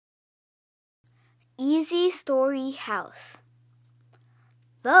Easy Story House.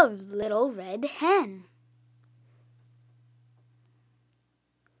 The Little Red Hen.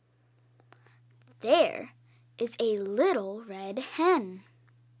 There is a little red hen.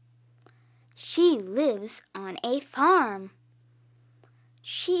 She lives on a farm.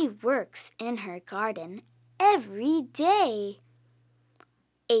 She works in her garden every day.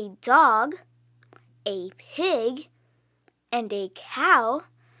 A dog, a pig, and a cow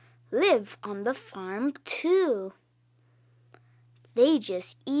live on the farm too. They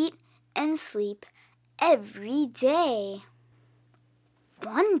just eat and sleep every day.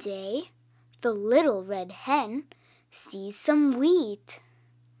 One day, the little red hen sees some wheat.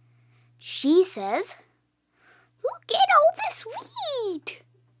 She says, "Look at all this wheat!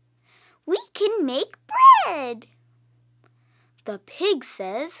 We can make bread." The pig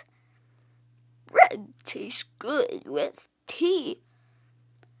says, "Bread tastes good with tea."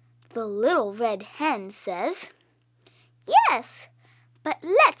 The little red hen says, "Yes, but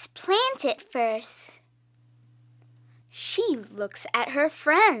let's plant it first." She looks at her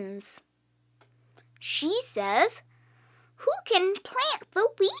friends. She says, "Who can plant the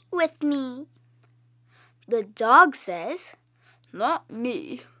wheat with me?" The dog says, "Not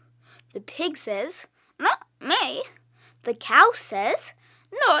me." The pig says, "Not me." The cow says,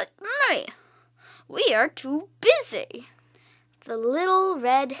 "Not me. We are too busy." The little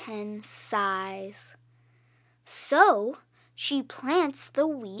red hen sighs. So she plants the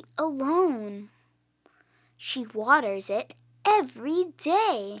wheat alone. She waters it every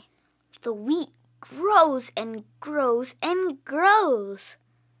day. The wheat grows and grows and grows.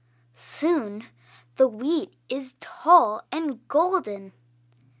 Soon the wheat is tall and golden.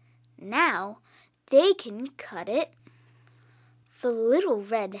 Now they can cut it. The little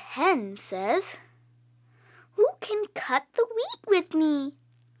red hen says, "Who can cut the wheat with me?"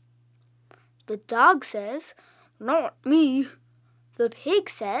 The dog says, "Not me." The pig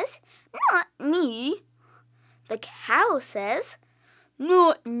says, "Not me." The cow says,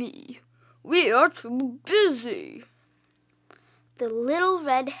 "Not me. We are too busy." The little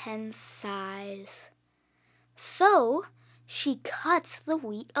red hen sighs. So she cuts the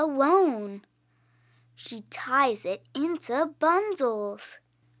wheat alone. She ties it into bundles.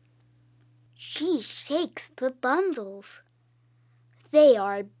 She shakes the bundles. They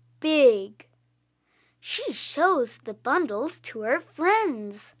are big. She shows the bundles to her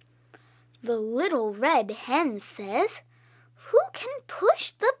friends. The little red hen says, "Who can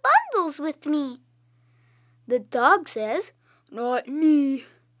push the bundles with me?" The dog says, "Not me."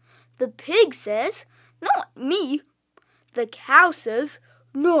 The pig says, "Not me." The cow says,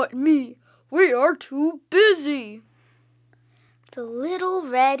 "Not me. We are too busy." The little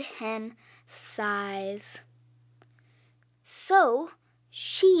red hen sighs. So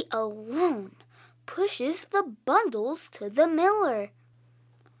she alone pushes the bundles to the miller.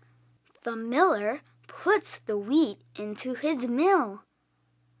 The miller puts the wheat into his mill.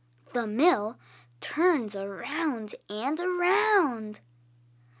 The mill turns around and around.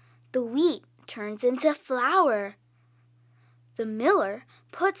 The wheat turns into flour. The miller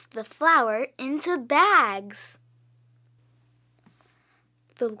puts the flour into bags.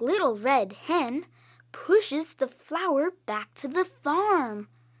 The little red hen pushes the flour back to the farm.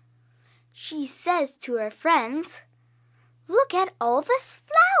 She says to her friends, "Look at all this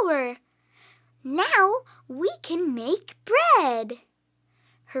flour. Now we can make bread."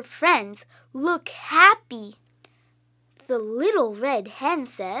 Her friends look happy. The little red hen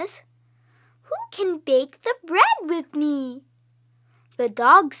says, "Who can bake the bread with me?" The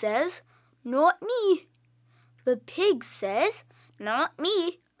dog says, "Not me." The pig says, "Not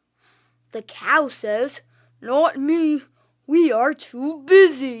me." The cow says, "Not me. We are too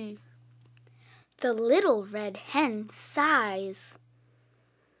busy." The little red hen sighs.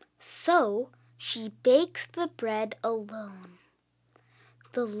 So she bakes the bread alone.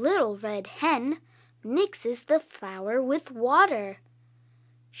 The little red hen mixes the flour with water.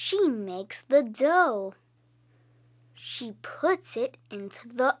 She makes the dough. She puts it into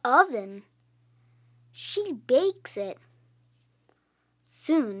the oven. She bakes it.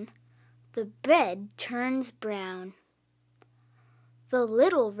 Soon the bread turns brown. The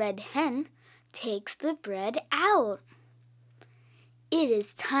little red hen takes the bread out. It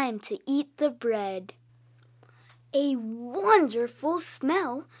is time to eat the bread. A wonderful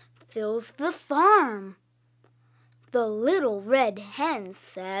smell fills the farm. The little red hen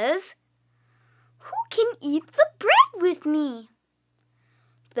says, "Who can eat the bread with me?"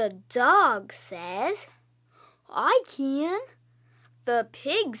 The dog says, "I can." The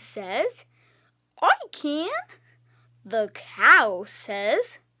pig says, "I can." The cow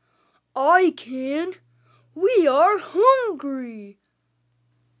says, I can. We are hungry.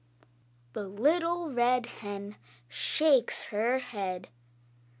 The little red hen shakes her head.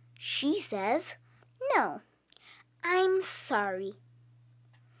 She says, "No, I'm sorry."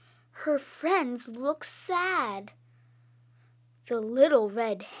 Her friends look sad. The little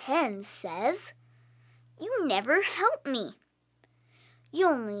red hen says, "You never help me. You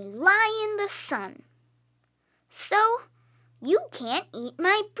only lie in the sun. So you can't eat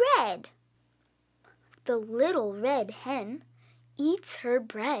my bread." The little red hen eats her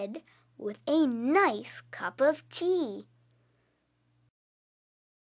bread with a nice cup of tea.